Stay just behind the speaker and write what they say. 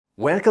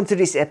Welcome to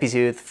this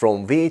episode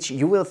from which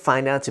you will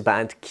find out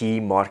about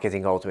key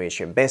marketing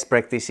automation best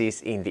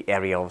practices in the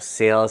area of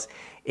sales,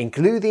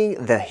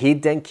 including the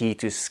hidden key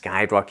to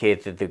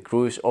skyrocket the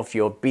growth of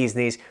your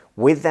business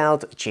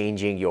without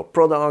changing your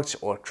products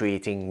or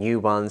creating new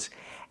ones.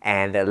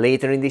 And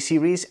later in this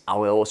series, I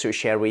will also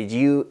share with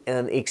you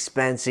an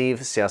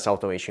expensive sales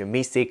automation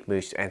mistake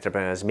most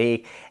entrepreneurs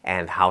make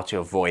and how to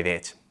avoid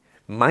it.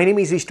 My name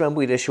is István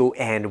Bujdasó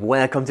and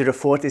welcome to the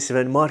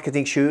 47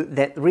 Marketing Show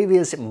that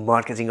reveals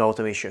marketing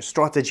automation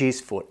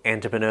strategies for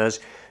entrepreneurs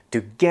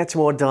to get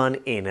more done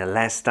in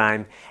less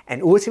time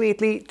and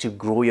ultimately to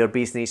grow your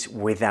business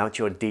without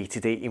your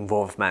day-to-day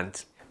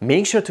involvement.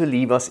 Make sure to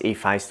leave us a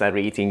 5-star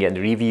rating and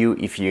review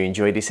if you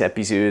enjoyed this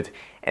episode,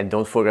 and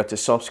don't forget to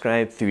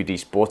subscribe to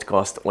this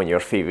podcast on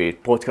your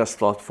favorite podcast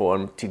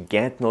platform to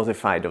get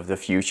notified of the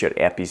future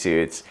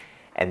episodes.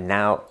 And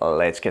now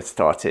let's get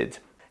started.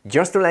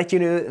 Just to let you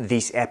know,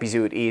 this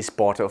episode is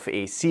part of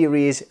a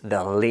series.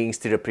 The links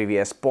to the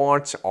previous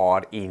parts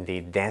are in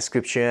the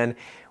description.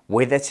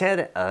 With that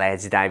said,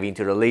 let's dive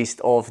into the list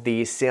of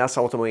the sales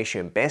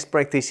automation best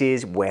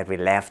practices where we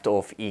left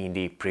off in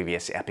the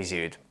previous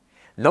episode.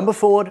 Number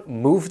 4,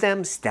 move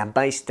them step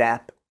by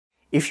step.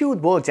 If you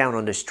would walk down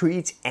on the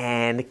street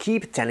and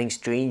keep telling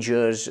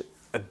strangers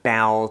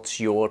about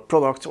your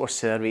product or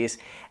service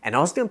and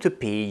ask them to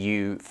pay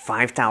you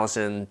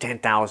 $5,000,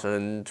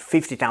 $10,000,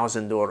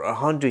 $50,000 or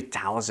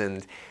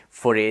 $100,000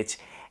 for it,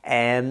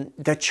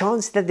 the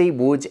chance that they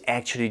would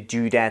actually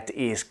do that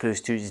is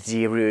close to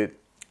zero.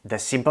 The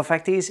simple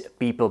fact is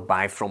people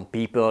buy from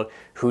people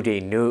who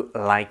they know,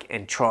 like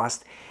and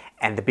trust,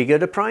 and the bigger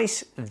the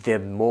price, the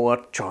more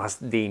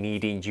trust they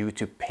need in you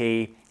to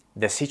pay.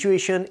 The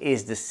situation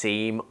is the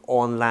same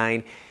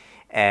online.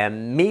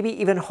 Maybe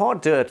even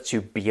harder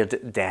to build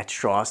that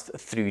trust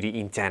through the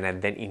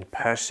internet than in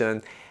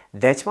person.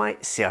 That's why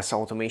sales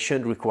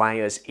automation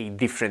requires a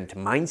different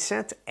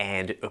mindset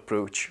and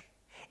approach.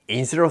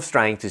 Instead of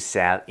trying to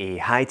sell a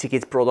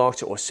high-ticket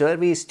product or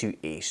service to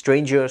a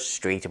stranger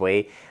straight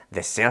away,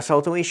 the sales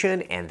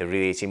automation and the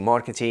related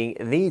marketing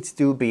needs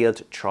to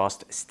build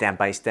trust step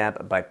by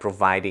step by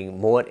providing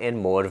more and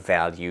more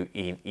value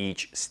in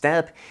each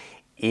step.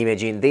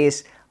 Imagine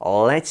this.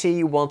 Let's say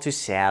you want to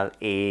sell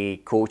a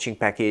coaching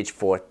package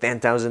for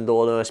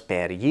 $10,000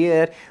 per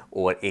year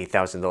or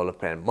 $8,000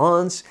 per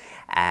month.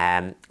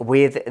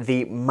 With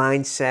the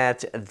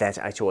mindset that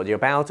I told you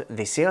about,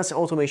 the sales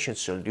automation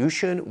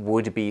solution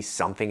would be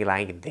something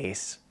like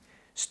this.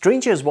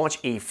 Strangers watch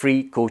a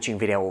free coaching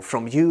video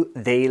from you,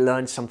 they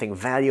learn something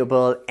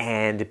valuable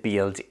and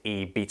build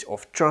a bit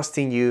of trust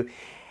in you.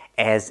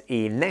 As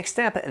a next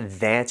step,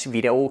 that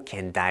video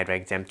can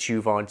direct them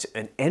towards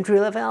an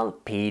entry-level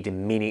paid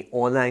mini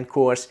online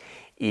course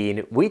in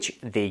which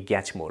they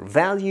get more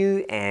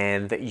value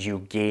and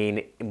you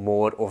gain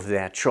more of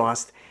their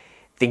trust.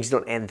 Things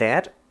don't end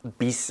there.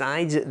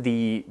 Besides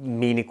the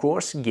mini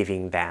course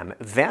giving them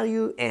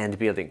value and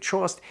building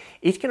trust,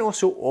 it can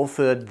also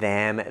offer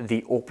them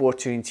the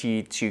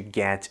opportunity to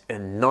get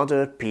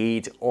another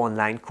paid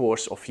online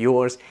course of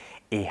yours,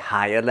 a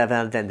higher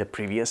level than the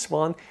previous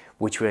one,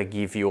 which will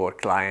give your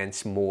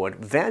clients more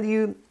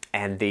value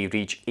and they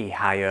reach a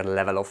higher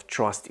level of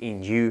trust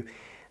in you.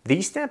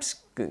 These steps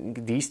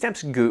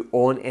go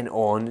on and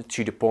on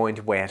to the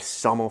point where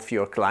some of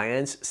your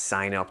clients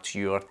sign up to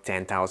your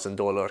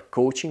 $10,000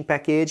 coaching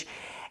package,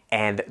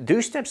 and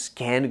those steps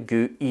can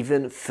go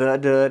even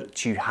further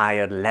to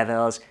higher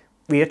levels.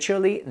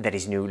 Virtually, there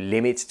is no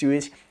limit to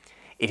it.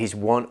 It is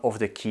one of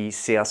the key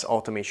sales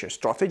automation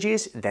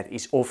strategies that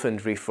is often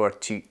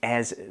referred to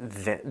as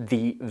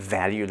the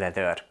value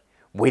ladder.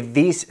 With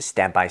this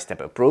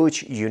step-by-step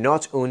approach, you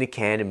not only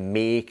can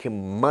make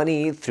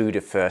money through the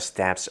first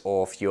steps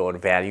of your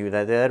value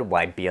ladder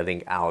while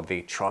building out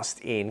the trust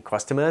in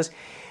customers,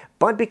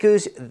 but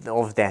because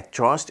of that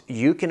trust,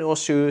 you can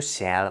also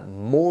sell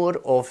more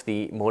of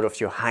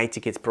your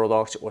high-ticket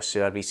products or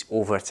service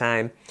over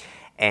time.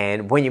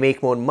 And when you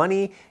make more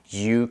money,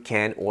 you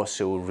can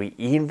also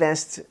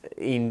reinvest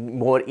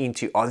more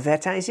into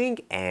advertising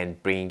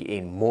and bring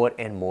in more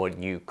and more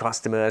new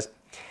customers.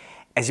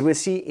 As you will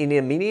see in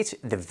a minute,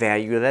 the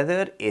value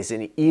ladder is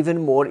an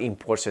even more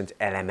important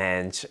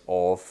element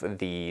of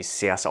the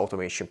sales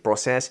automation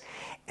process.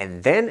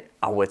 And then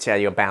I will tell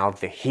you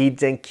about the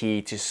hidden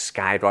key to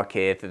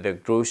skyrocket the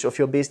growth of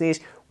your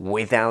business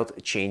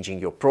without changing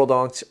your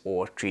products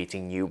or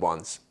creating new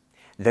ones.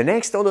 The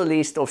next on the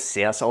list of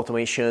sales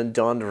automation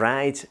done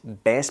right,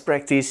 best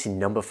practice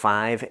number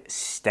 5,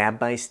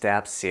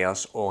 step-by-step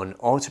sales on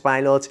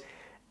autopilot.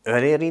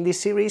 Earlier in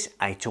this series,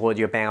 I told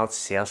you about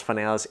sales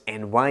funnels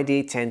and why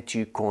they tend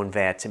to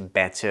convert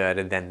better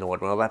than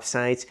normal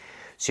websites.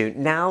 So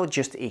now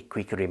just a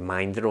quick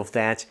reminder of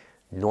that.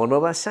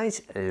 Normal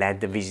websites let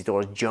the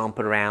visitors jump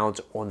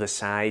around on the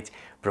site,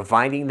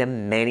 providing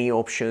them many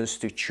options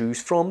to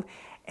choose from.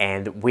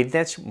 And with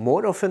that,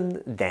 more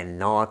often than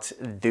not,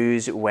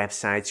 those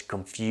websites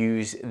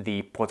confuse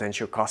the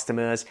potential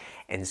customers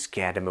and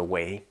scare them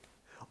away.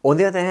 On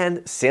the other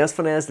hand, sales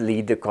funnels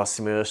lead the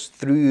customers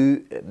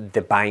through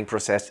the buying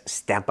process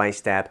step by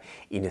step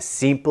in a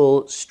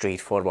simple,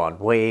 straightforward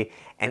way,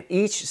 and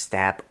each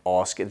step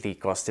asks the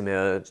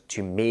customer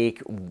to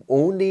make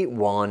only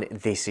one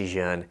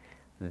decision.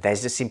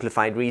 That's the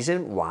simplified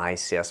reason why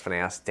sales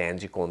funnels tend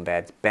to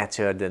convert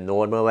better than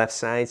normal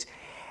websites,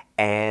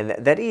 and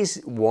that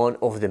is one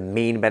of the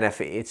main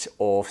benefits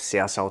of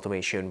sales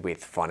automation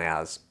with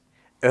funnels.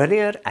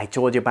 Earlier, I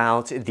told you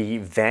about the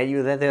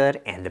value ladder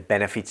and the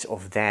benefits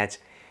of that.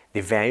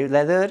 The value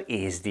ladder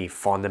is the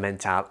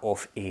fundamental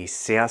of a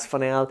sales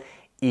funnel.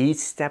 Each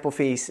step of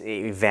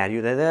a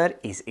value ladder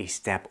is a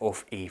step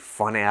of a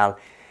funnel.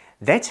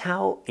 That's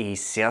how a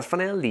sales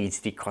funnel leads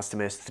the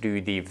customers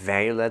through the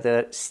value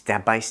ladder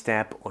step by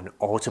step on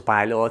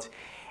autopilot.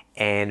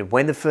 And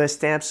when the first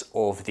steps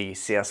of the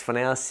sales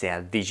funnel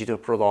sell digital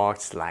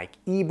products like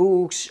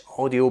ebooks,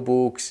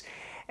 audiobooks,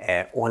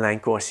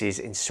 online courses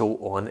and so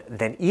on,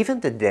 then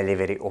even the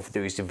delivery of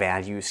those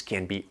values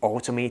can be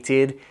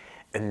automated.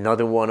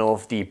 Another one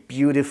of the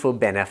beautiful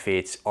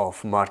benefits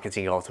of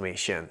marketing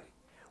automation.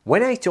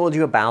 When I told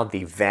you about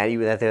the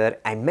value ladder,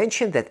 I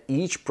mentioned that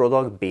each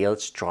product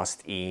builds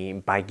trust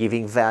by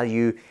giving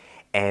value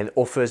and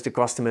offers the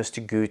customers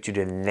to go to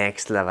the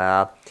next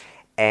level.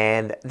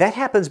 And that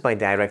happens by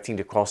directing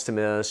the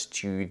customers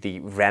to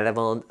the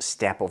relevant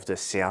step of the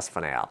sales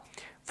funnel.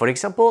 For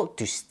example,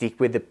 to stick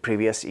with the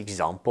previous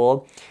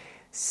example,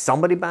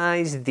 somebody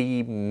buys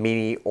the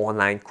mini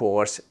online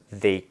course,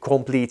 they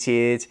complete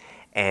it,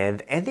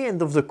 and at the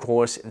end of the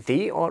course,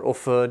 they are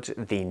offered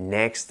the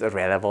next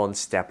relevant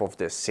step of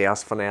the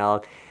sales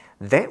funnel.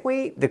 That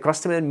way, the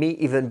customer may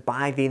even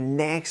buy the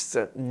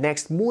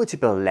next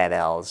multiple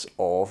levels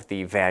of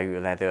the value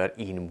ladder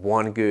in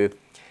one go.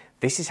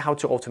 This is how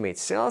to automate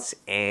sales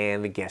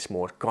and get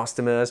more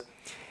customers.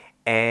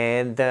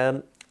 And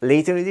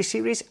later in this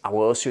series, I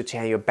will also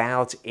tell you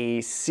about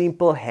a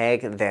simple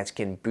hack that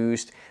can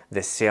boost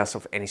the sales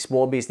of any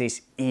small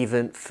business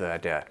even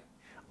further.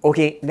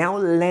 Okay, now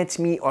let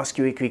me ask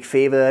you a quick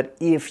favor.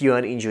 If you are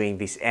enjoying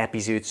this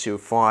episode so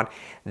far,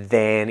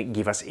 then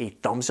give us a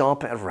thumbs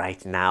up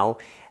right now.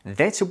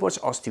 That supports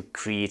us to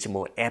create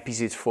more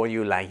episodes for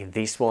you like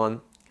this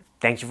one.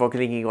 Thank you for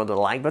clicking on the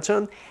like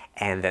button,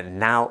 and then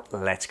now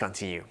let's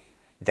continue.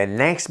 The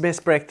next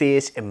best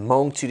practice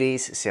among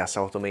today's sales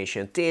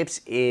automation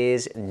tips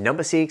is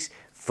number 6,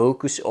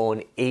 focus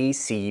on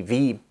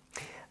ACV.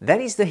 That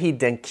is the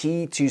hidden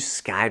key to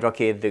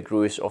skyrocket the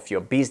growth of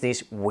your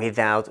business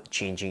without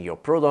changing your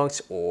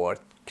products or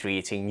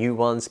creating new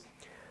ones.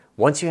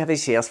 Once you have a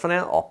sales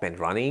funnel up and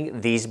running,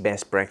 this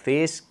best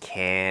practice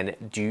can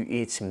do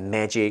its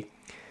magic.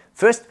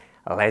 First,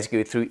 let's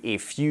go through a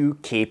few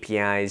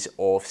KPIs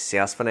of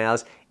sales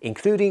funnels,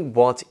 including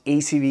what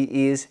ACV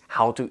is,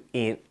 how to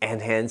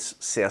enhance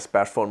sales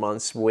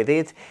performance with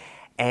it,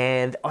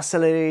 and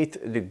accelerate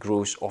the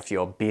growth of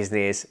your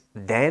business.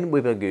 Then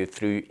we will go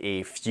through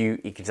a few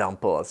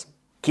examples.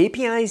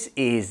 KPIs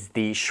is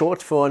the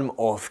short form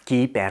of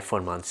key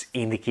performance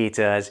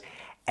indicators,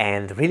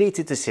 and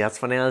related to sales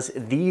funnels,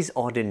 these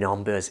are the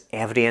numbers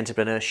every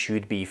entrepreneur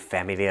should be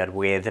familiar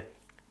with.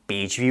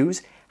 Page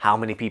views, how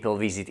many people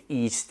visit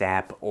each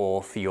step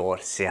of your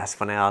sales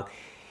funnel.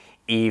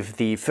 If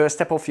the first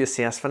step of your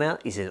sales funnel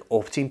is an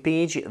opt-in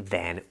page,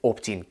 then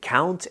opt-in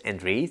count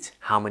and rate,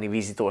 how many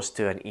visitors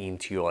turn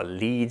into your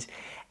leads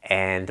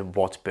and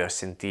what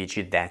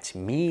percentage that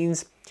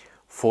means.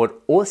 For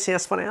all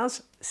sales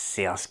funnels,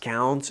 sales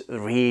count,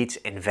 rate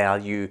and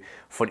value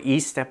for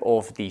each step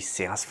of the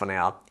sales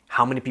funnel,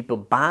 how many people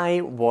buy,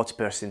 what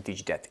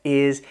percentage that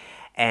is,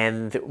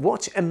 and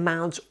what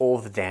amount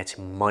of that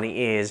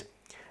money is.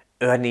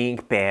 Earning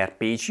per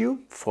page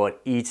view for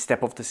each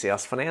step of the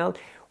sales funnel,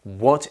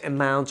 what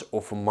amount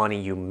of money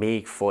you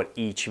make for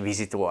each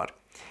visitor.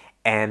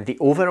 And the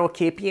overall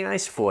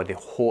KPIs for the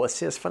whole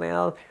sales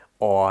funnel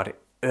are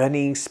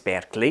earnings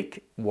per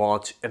click,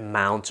 what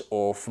amount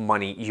of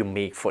money you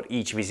make for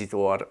each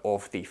visitor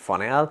of the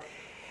funnel,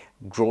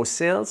 gross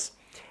sales,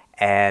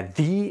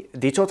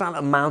 the total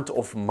amount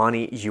of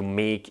money you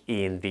make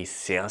in the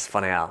sales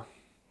funnel.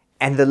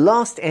 And the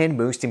last and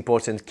most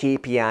important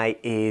KPI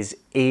is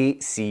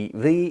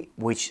ACV,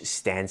 which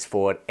stands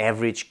for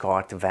average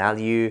cart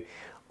value.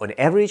 On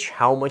average,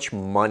 how much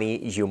money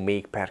you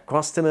make per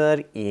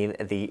customer in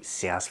the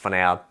sales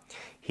funnel.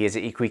 Here's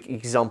a quick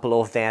example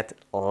of that.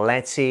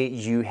 Let's say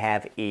you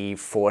have a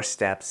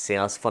 4-step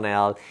sales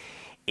funnel,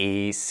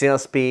 a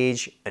sales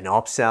page, an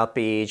upsell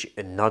page,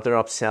 another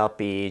upsell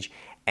page,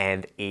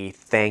 and a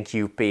thank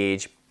you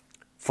page.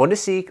 For the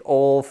sake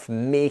of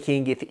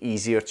making it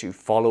easier to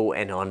follow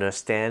and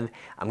understand,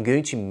 I'm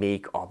going to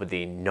make up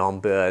the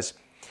numbers.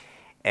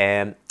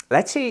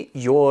 Let's say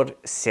your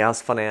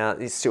sales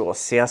funnel, your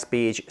sales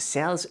page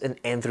sells an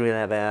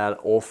entry-level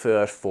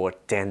offer for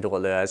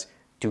 $10.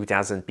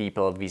 2,000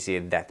 people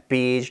visit that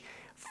page,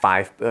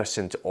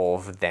 5%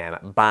 of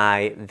them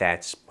buy,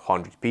 that's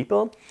 100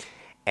 people.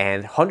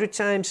 And 100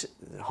 times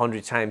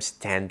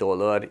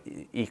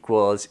 $10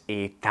 equals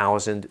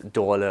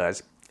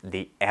 $1,000.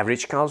 the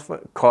average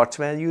cart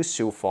value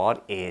so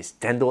far is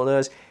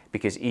 $10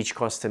 because each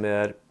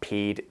customer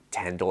paid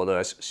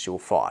 $10 so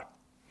far.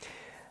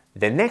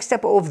 The next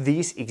step of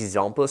this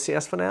example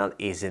sales funnel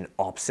is an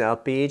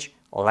upsell page.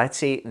 Let's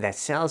say that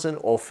sells an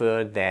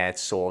offer that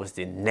solves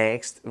the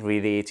next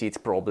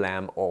related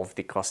problem of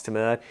the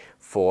customer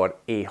for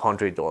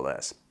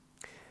 $100.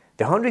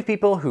 The 100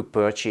 people who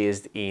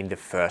purchased in the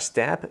first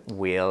step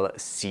will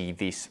see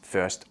this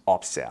first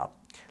upsell.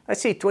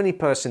 Let's say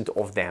 20%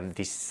 of them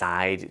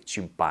decide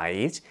to buy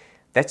it.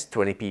 That's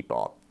 20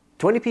 people.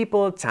 20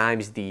 people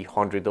times the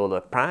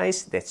 $100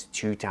 price, that's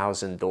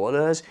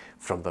 $2,000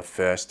 from the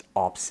first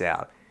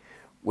upsell,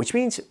 which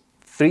means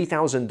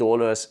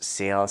 $3,000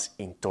 sales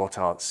in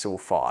total so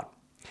far.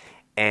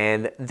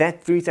 And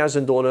that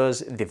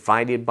 $3,000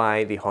 divided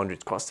by the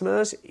 100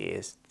 customers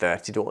is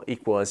 $30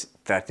 equals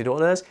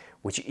 $30,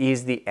 which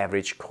is the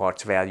average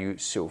cart value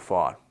so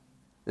far.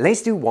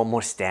 Let's do one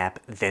more step.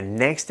 The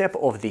next step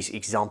of this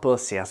example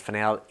sales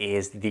funnel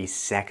is the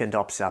second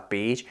upsell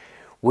page,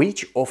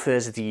 which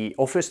offers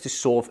to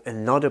solve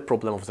another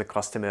problem of the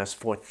customers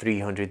for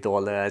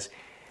 $300.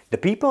 The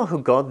people who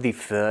got the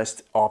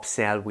first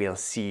upsell will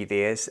see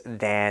this.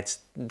 That's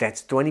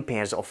 20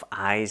 pairs of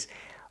eyes.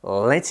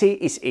 Let's say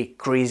it's a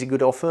crazy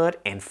good offer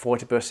and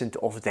 40%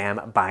 of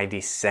them buy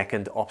the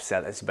second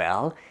upsell as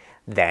well.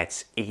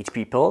 That's 8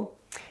 people.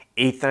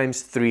 8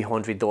 times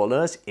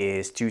 $300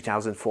 is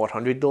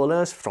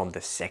 $2,400 from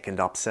the second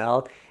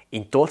upsell.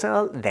 In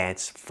total,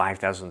 that's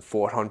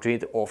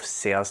 $5,400 of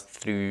sales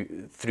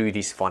through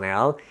this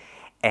funnel.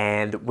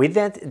 And with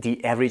that,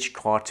 the average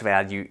cart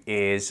value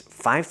is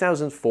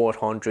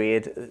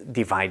 $5,400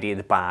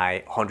 divided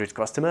by 100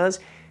 customers,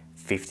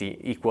 50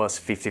 equals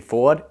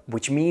 54,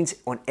 which means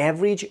on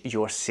average,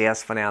 your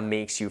sales funnel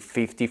makes you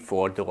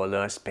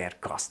 $54 per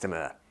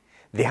customer.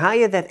 The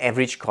higher that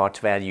average cart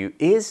value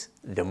is,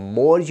 the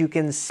more you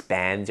can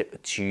spend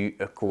to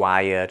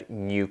acquire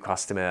new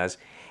customers.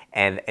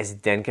 And as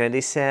Dan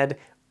Kennedy said,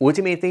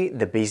 ultimately,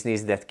 the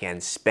business that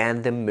can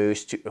spend the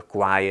most to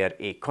acquire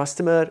a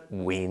customer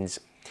wins.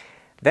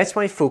 That's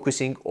why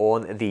focusing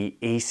on the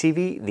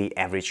ACV, the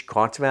average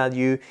cart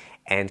value,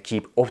 and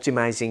keep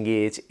optimizing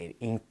it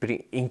and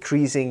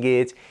increasing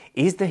it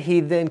is the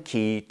hidden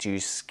key to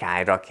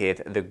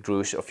skyrocket the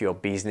growth of your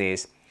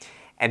business.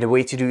 And the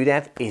way to do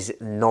that is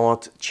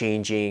not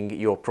changing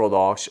your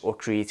products or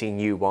creating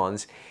new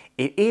ones.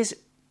 It is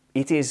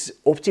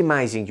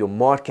optimizing your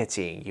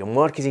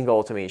marketing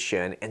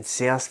automation and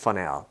sales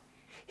funnel.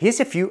 Here's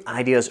a few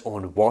ideas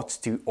on what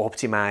to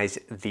optimize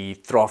the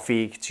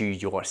traffic to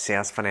your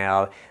sales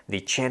funnel, the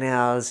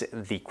channels,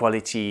 the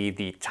quality,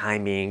 the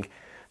timing,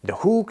 the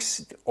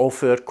hooks,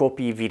 offer,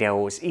 copy,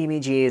 videos,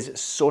 images,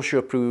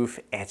 social proof,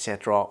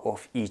 etc.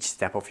 of each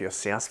step of your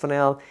sales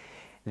funnel,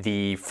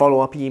 the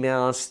follow-up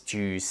emails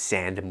to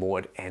send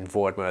more and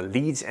more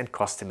leads and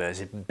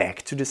customers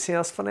back to the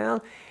sales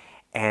funnel.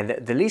 And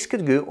the list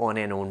could go on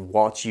and on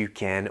what you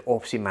can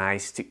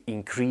optimize to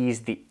increase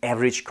the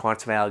average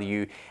cart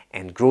value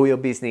and grow your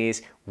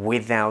business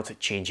without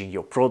changing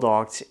your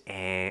products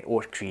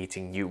or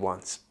creating new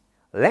ones.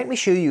 Let me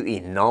show you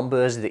in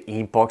numbers the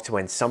impact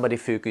when somebody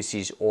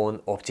focuses on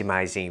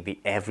optimizing the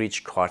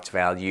average cart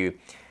value.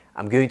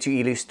 I'm going to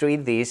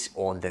illustrate this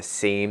on the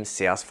same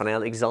sales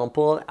funnel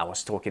example I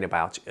was talking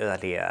about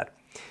earlier.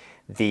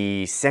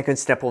 The second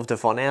step of the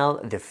funnel,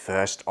 the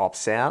first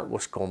upsell,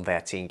 was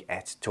converting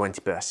at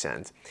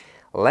 20%.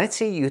 Let's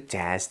say you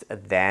test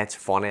that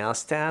funnel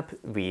step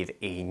with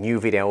a new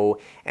video,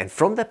 and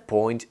from that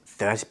point,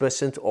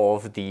 30%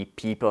 of the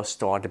people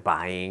start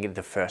buying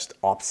the first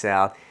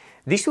upsell.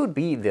 This would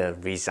be the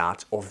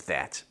result of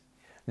that.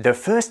 The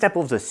first step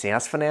of the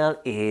sales funnel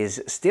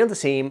is still the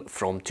same.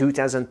 From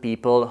 2,000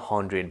 people,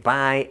 100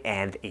 buy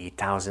and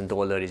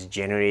 $1,000 is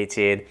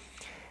generated.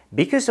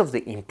 Because of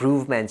the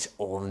improvements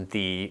of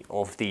the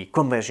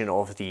conversion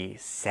of the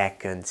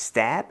second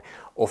step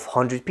of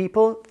 100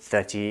 people,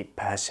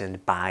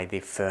 30% buy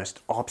the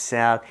first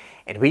upsell,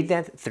 and with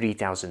that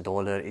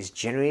 $3,000 is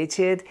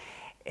generated,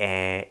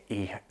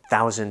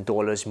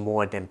 $1,000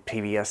 more than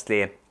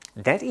previously.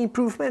 That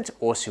improvement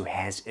also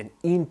has an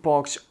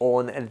impact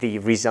on the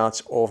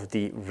results of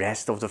the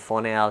rest of the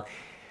funnel,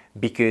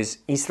 because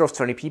instead of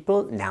 20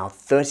 people, now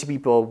 30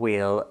 people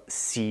will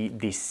see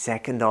the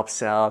second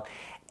upsell,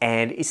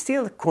 and it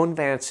still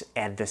converts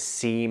at the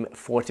same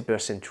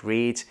 40%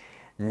 rate.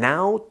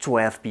 Now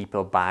 12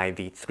 people buy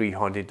the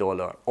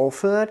 $300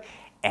 offer,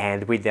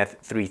 and with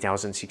that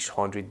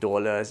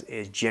 $3,600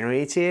 is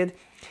generated,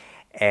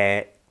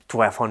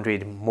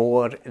 $1,200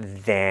 more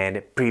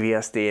than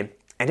previously.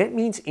 And that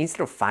means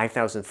instead of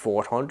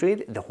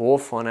 $5,400, the whole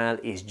funnel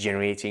is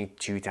generating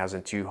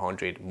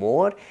 $2,200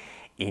 more,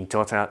 in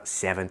total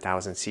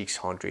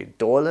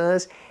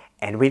 $7,600.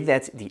 And with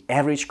that, the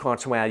average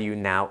cart value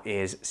now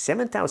is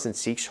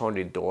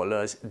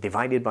 $7,600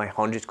 divided by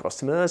 100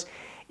 customers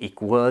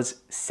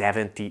equals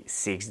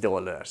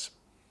 $76.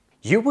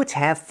 You would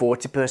have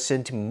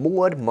 40%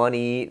 more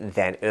money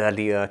than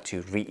earlier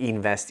to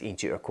reinvest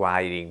into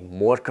acquiring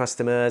more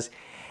customers.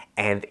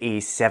 and a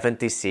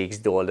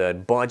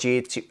 $76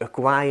 budget to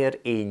acquire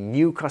a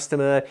new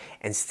customer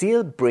and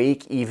still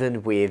break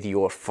even with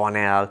your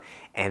funnel,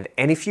 and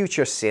any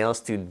future sales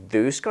to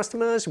those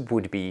customers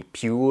would be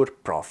pure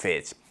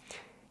profit.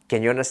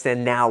 Can you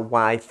understand now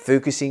why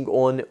focusing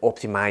on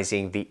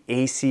optimizing the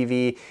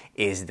ACV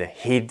is the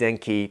hidden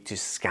key to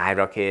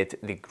skyrocket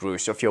the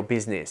growth of your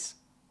business?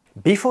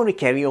 Before we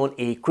carry on,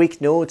 a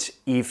quick note: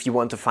 if you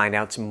want to find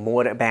out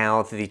more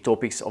about the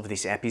topics of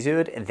this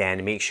episode,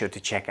 then make sure to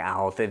check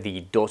out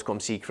the .com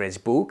Secrets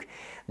book.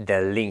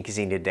 The link is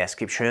in the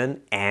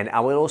description, and I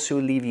will also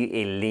leave you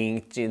a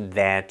link to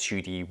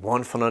the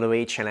One Funnel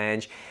Away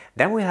challenge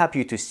that will help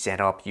you to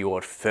set up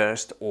your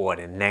first or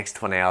the next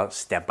funnel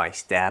step by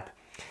step.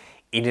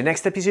 In the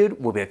next episode,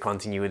 we will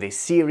continue this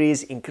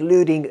series,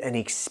 including an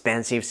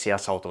expensive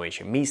sales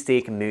automation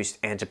mistake most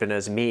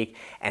entrepreneurs make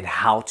and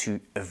how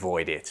to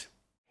avoid it.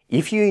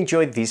 If you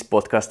enjoyed this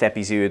podcast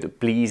episode,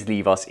 please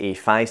leave us a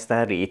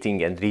 5-star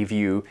rating and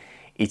review.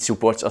 It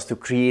supports us to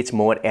create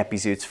more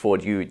episodes for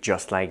you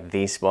just like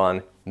this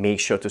one. Make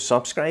sure to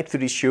subscribe to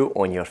the show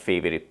on your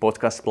favorite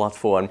podcast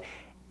platform.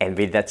 And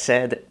with that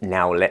said,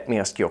 now let me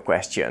ask you a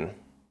question.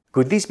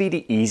 Could this be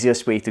the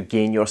easiest way to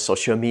gain your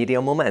social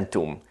media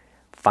momentum?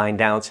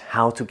 Find out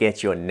how to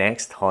get your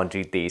next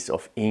 100 days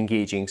of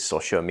engaging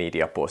social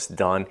media posts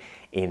done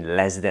in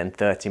less than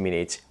 30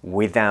 minutes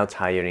without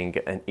hiring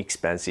an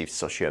expensive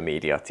social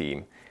media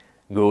team.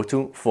 Go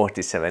to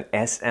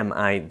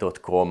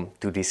 47smi.com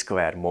to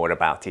discover more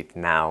about it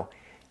now.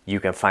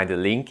 You can find the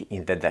link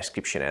in the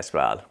description as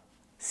well.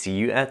 See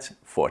you at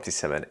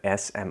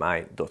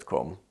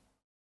 47smi.com.